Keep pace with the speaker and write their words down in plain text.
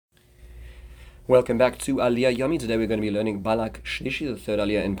Welcome back to Aliya Yomi. Today we're going to be learning Balak Shlishi, the third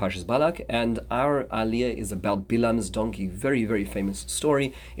Aliya in Parshas Balak, and our Aliya is about Bilaam's donkey. Very, very famous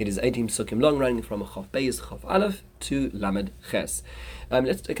story. It is 18 psukim long, running from Chaf Beis, Chaf Aleph to Lamed Ches.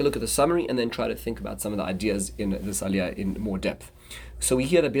 Let's take a look at the summary and then try to think about some of the ideas in this Aliya in more depth. So we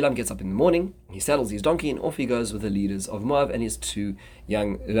hear that Bilaam gets up in the morning, he saddles his donkey, and off he goes with the leaders of Moab and his two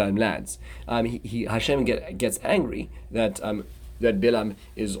young lads. Hashem gets angry that Bilaam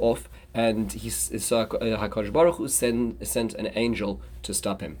is off, and HaKadosh Baruch Hu sent an angel to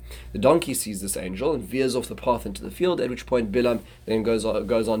stop him. The donkey sees this angel and veers off the path into the field, at which point Bilaam then goes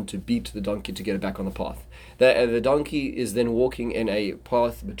on to beat the donkey to get it back on the path. The donkey is then walking in a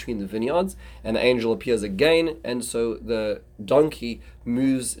path between the vineyards, and the angel appears again, and so the donkey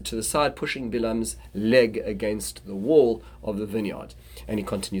moves to the side, pushing Bilaam's leg against the wall of the vineyard, and he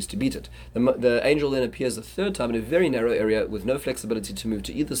continues to beat it. The angel then appears a third time in a very narrow area with no flexibility to move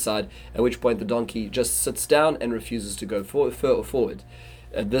to either side, at which point the donkey just sits down and refuses to go forward.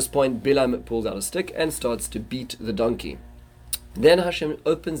 At this point, Bilaam pulls out a stick and starts to beat the donkey. Then Hashem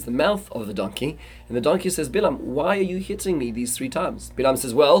opens the mouth of the donkey, and the donkey says, Bilaam, why are you hitting me these 3 times? Bilaam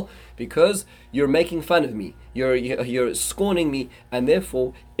says, well, because you're making fun of me. You're scorning me, and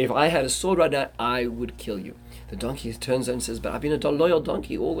therefore, if I had a sword right now, I would kill you. The donkey turns and says, but I've been a loyal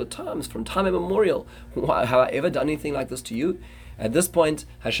donkey all the times, from time immemorial. Why, have I ever done anything like this to you? At this point,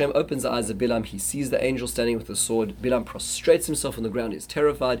 Hashem opens the eyes of Bilaam. He sees the angel standing with the sword. Bilaam prostrates himself on the ground. He's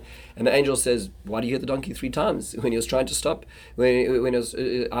terrified. And the angel says, why do you hit the donkey 3 times? When he was trying to stop, I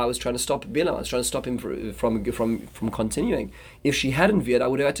was trying to stop Bilaam. I was trying to stop him from continuing. If she hadn't veered, I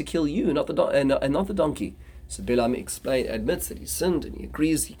would have had to kill you, not the donkey. So Bilaam admits that he sinned, and he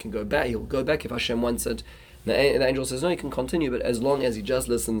agrees he can go back. He'll go back if Hashem wants it. The angel says, no, he can continue, but as long as he just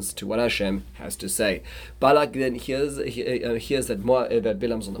listens to what Hashem has to say. Balak then hears that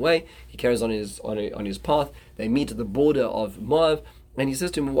Bilaam's on the way. He carries on his path. They meet at the border of Moab, and he says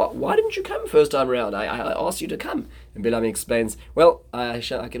to him, why didn't you come first time around? I asked you to come. And Bilaam explains, well, I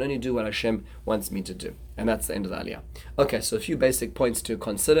can only do what Hashem wants me to do. And that's the end of the Aliyah. Okay, so a few basic points to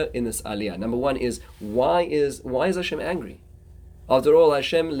consider in this Aliyah. Number 1 is, why is Hashem angry? After all,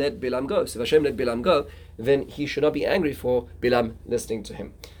 Hashem let Bilaam go. So if Hashem let Bilaam go, then he should not be angry for Bilaam listening to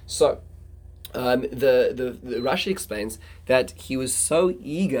him. So, the Rashi explains that he was so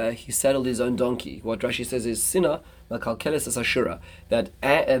eager, he saddled his own donkey. What Rashi says is, Sina makalkeles as ashura, that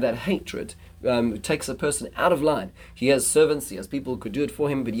hatred takes a person out of line. He has servants, he has people who could do it for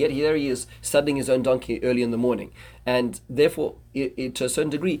him, but yet there he is saddling his own donkey early in the morning. And therefore, to a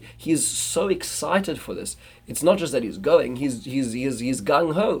certain degree, he is so excited for this. It's not just that he's going, he's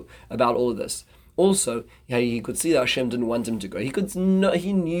gung-ho about all of this. Also, he could see that Hashem didn't want him to go.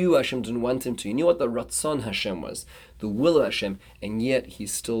 He knew Hashem didn't want him to. He knew what the Ratzon Hashem was, the will of Hashem, and yet he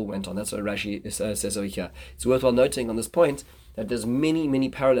still went on. That's what Rashi says over here. It's worthwhile noting on this point that there's many, many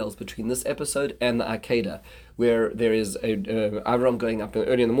parallels between this episode and the Akedah, where there is Avram going up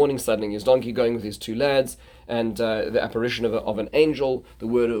early in the morning, saddling his donkey, going with his 2 lads, and the apparition of an angel, the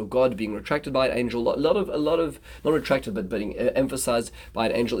word of God being retracted by an angel, a lot of not retracted but being emphasized by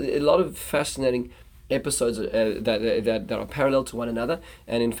an angel. A lot of fascinating episodes that are parallel to one another,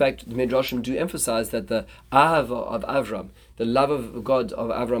 and in fact the Midrashim do emphasize that the Ahava of Avram, the love of God of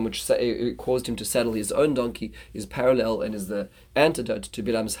Avram, which caused him to saddle his own donkey, is parallel and is the antidote to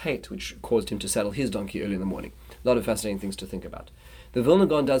Bilaam's hate, which caused him to saddle his donkey early in the morning. A lot of fascinating things to think about. The Vilna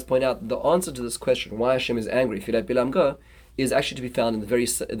Gaon does point out the answer to this question, why Hashem is angry if he let Bilaam go, is actually to be found in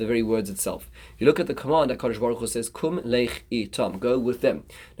the very words itself. If you look at the command, HaKadosh Baruch Hu says, Kum lech itam, go with them.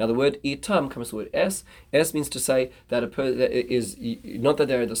 Now the word itam comes from the word es. Es means to say that is not that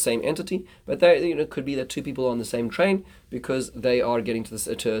they're the same entity, but it could be that 2 people are on the same train because they are getting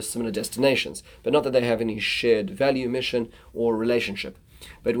to similar destinations, but not that they have any shared value, mission, or relationship.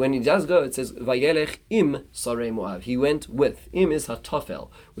 But when he does go, it says, Vayelech im sarei Moab. He went with. Im is hatafel,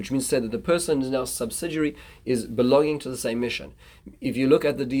 which means to say that the person is now subsidiary, is belonging to the same mission. If you look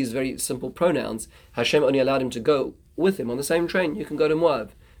at these very simple pronouns, Hashem only allowed him to go with him on the same train. You can go to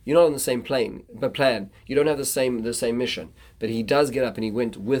Moab. You're not on the same plan. You don't have the same mission. But he does get up and he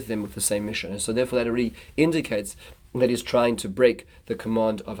went with them with the same mission. And so therefore that already indicates that he's trying to break the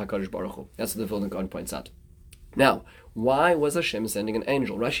command of HaKadosh Baruch Hu. That's what the Vilna Gaon points out. Now, why was Hashem sending an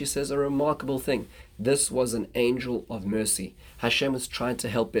angel? Rashi says a remarkable thing. This was an angel of mercy. Hashem was trying to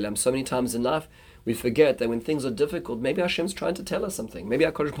help Bilaam. So many times in life, we forget that when things are difficult, maybe Hashem's trying to tell us something. Maybe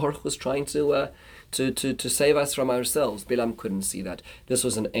HaKadosh Baruch was trying to save us from ourselves. Bilaam couldn't see that. This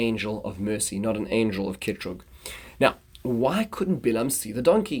was an angel of mercy, not an angel of kitrug. Now, why couldn't Bilaam see the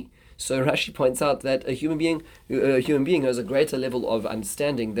donkey? So Rashi points out that a human being who has a greater level of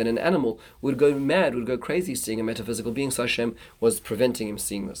understanding than an animal would go mad, would go crazy seeing a metaphysical being. So Hashem was preventing him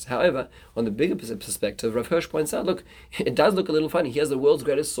seeing this. However, on the bigger perspective, Rav Hirsch points out, look, it does look a little funny. Here's the world's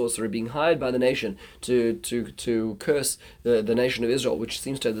greatest sorcerer being hired by the nation to curse the nation of Israel, which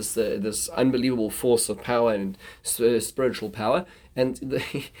seems to have this unbelievable force of power and spiritual power. And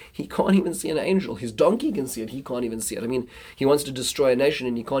he can't even see an angel. His donkey can see it. He can't even see it. I mean, he wants to destroy a nation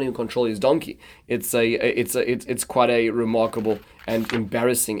and he can't even control his donkey. It's quite a remarkable and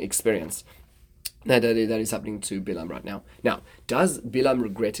embarrassing experience that is happening to Bilaam right now. Now, does Bilaam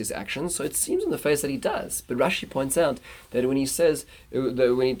regret his actions? So it seems on the face that he does. But Rashi points out that when he speaks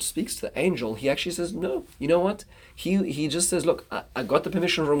to the angel, he actually says, no, you know what? He just says, look, I got the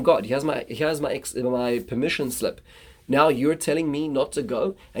permission from God. He has my permission slip. Now you're telling me not to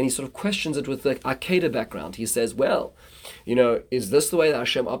go? And he sort of questions it with the Akeda background. He says, well, is this the way that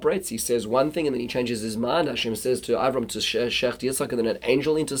Hashem operates? He says one thing and then he changes his mind. Hashem says to Avram, to Shecht Yitzchak, and then an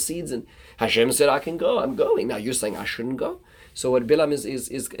angel intercedes and Hashem said, I can go, I'm going. Now you're saying I shouldn't go? So what Bilaam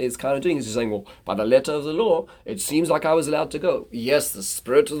is kind of doing is he's saying, well, by the letter of the law, it seems like I was allowed to go. Yes, the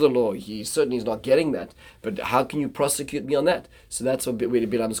spirit of the law, he certainly is not getting that. But how can you prosecute me on that? So that's where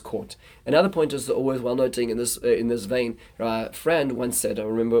Bilaam's caught. Another point is always well noting in this vein, a friend once said, I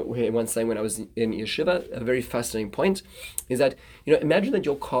remember once saying when I was in yeshiva, a very fascinating point, is that, imagine that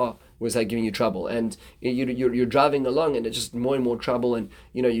your car was giving you trouble, and you're driving along, and it's just more and more trouble, and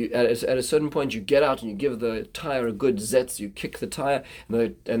you at a certain point you get out and you give the tire a good zetz, you kick the tire,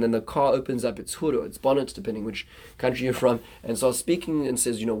 and then the car opens up its hood or its bonnet, depending which country you're from, and starts speaking and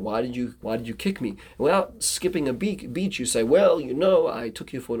says, why did you kick me? And without skipping a beat, you say, well, I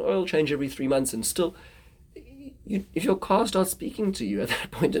took you for an oil change every 3 months, and still, if your car starts speaking to you at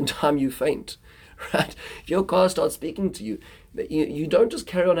that point in time, you faint. Right? If your car starts speaking to you, you don't just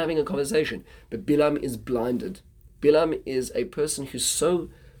carry on having a conversation. But Bilaam is blinded. Bilaam is a person who's so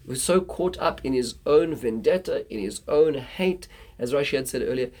caught up in his own vendetta, in his own hate, as Rashi had said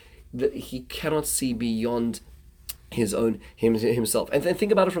earlier, that he cannot see beyond himself. And then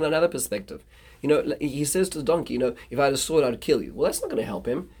think about it from another perspective. He says to the donkey, if I had a sword, I'd kill you. Well, that's not going to help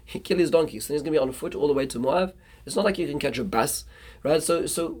him. He'd kill his donkey. So he's going to be on foot all the way to Moab. It's not like you can catch a bus, right?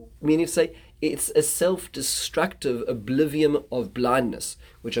 So meaning to say, it's a self-destructive oblivion of blindness,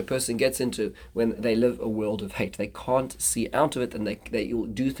 which a person gets into when they live a world of hate. They can't see out of it, and they will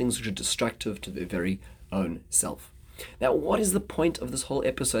do things which are destructive to their very own self. Now, what is the point of this whole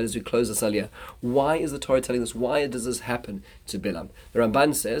episode as we close this Aliya? Why is the Torah telling us? Why does this happen to Bilaam? The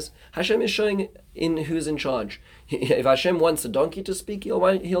Ramban says, Hashem is showing who's in charge. If Hashem wants a donkey to speak, he'll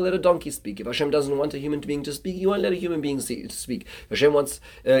let a donkey speak. If Hashem doesn't want a human being to speak, he won't let a human being speak. If Hashem wants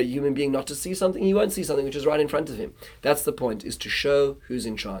a human being not to see something, he won't see something which is right in front of him. That's the point, is to show who's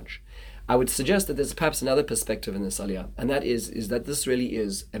in charge. I would suggest that there's perhaps another perspective in this Aliya, and that is that this really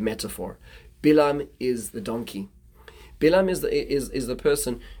is a metaphor. Bilaam is the donkey. Bilaam is the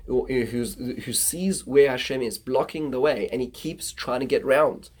person who sees where Hashem is blocking the way, and he keeps trying to get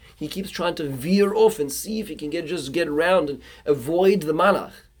round. He keeps trying to veer off and see if he can get around and avoid the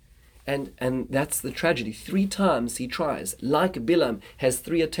malach. And that's the tragedy. 3 times he tries. Like Bilaam has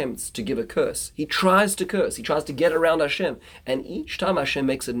 3 attempts to give a curse. He tries to curse. He tries to get around Hashem. And each time Hashem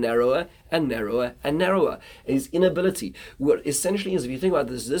makes it narrower and narrower and narrower. His inability. What essentially is, if you think about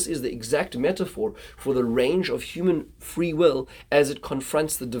this is the exact metaphor for the range of human free will as it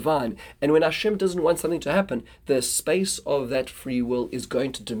confronts the divine. And when Hashem doesn't want something to happen, the space of that free will is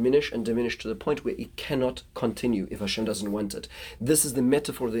going to diminish and diminish to the point where it cannot continue if Hashem doesn't want it. This is the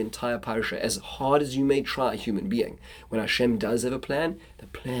metaphor of the entire parasha. As hard as you may try, human being, when Hashem does have a plan, the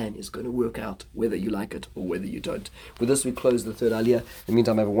plan is going to work out whether you like it or whether you don't. With this, we close the third Aliya. In the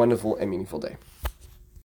meantime, have a wonderful and meaningful day.